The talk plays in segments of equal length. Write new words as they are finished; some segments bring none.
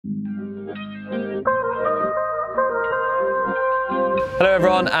Hello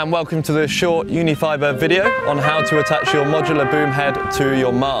everyone and welcome to this short Unifiber video on how to attach your modular boom head to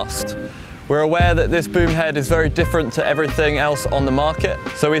your mast. We're aware that this boom head is very different to everything else on the market,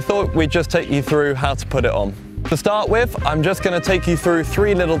 so we thought we'd just take you through how to put it on. To start with, I'm just going to take you through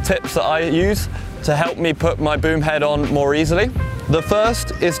 3 little tips that I use to help me put my boom head on more easily. The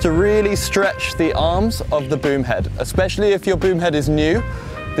first is to really stretch the arms of the boom head, especially if your boom head is new.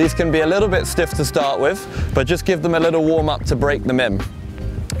 These can be a little bit stiff to start with, but just give them a little warm up to break them in.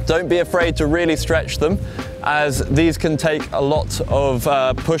 Don't be afraid to really stretch them, as these can take a lot of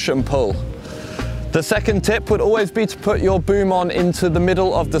push and pull. The second tip would always be to put your boom on into the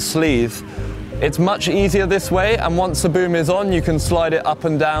middle of the sleeve. It's much easier this way, and once the boom is on, you can slide it up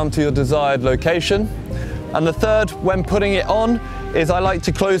and down to your desired location. And the third, when putting it on, is I like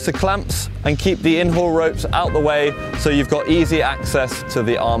to close the clamps and keep the in-haul ropes out the way so you've got easy access to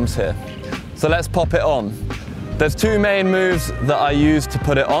the arms here. So let's pop it on. There's 2 main moves that I use to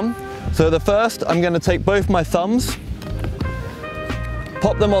put it on. So the first, I'm going to take both my thumbs,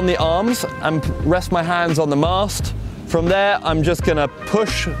 pop them on the arms and rest my hands on the mast. From there, I'm just going to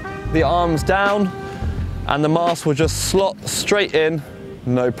push the arms down and the mast will just slot straight in,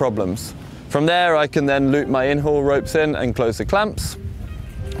 no problems. From there, I can then loop my in-haul ropes in and close the clamps.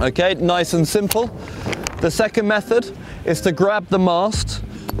 Okay, nice and simple. The second method is to grab the mast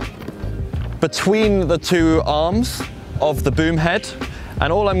between the 2 arms of the boom head,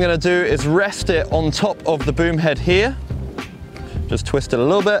 and all I'm going to do is rest it on top of the boom head here. Just twist it a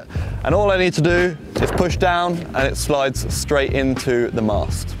little bit, and all I need to do is push down and it slides straight into the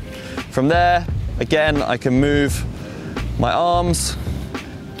mast. From there, again, I can move my arms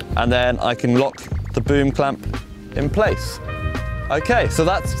and then I can lock the boom clamp in place. Okay, so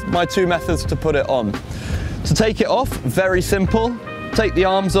that's my 2 methods to put it on. To take it off, very simple. Take the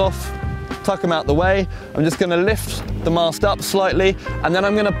arms off, tuck them out the way. I'm just going to lift the mast up slightly, and then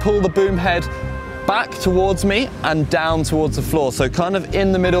I'm going to pull the boom head back towards me and down towards the floor. So kind of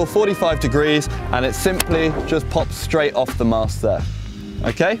in the middle, 45 degrees, and it simply just pops straight off the mast there.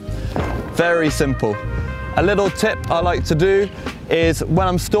 Okay, very simple. A little tip I like to do is when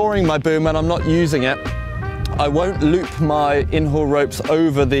I'm storing my boom and I'm not using it, I won't loop my in-haul ropes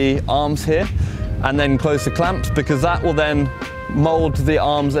over the arms here and then close the clamps, because that will then mold the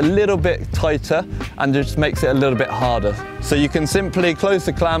arms a little bit tighter and just makes it a little bit harder. So you can simply close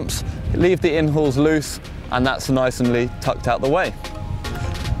the clamps, leave the in-hauls loose, and that's nice and tucked out the way.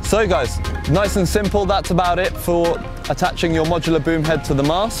 So guys, nice and simple, that's about it for attaching your modular boom head to the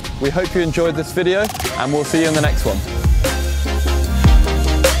mast. We hope you enjoyed this video, and we'll see you in the next one.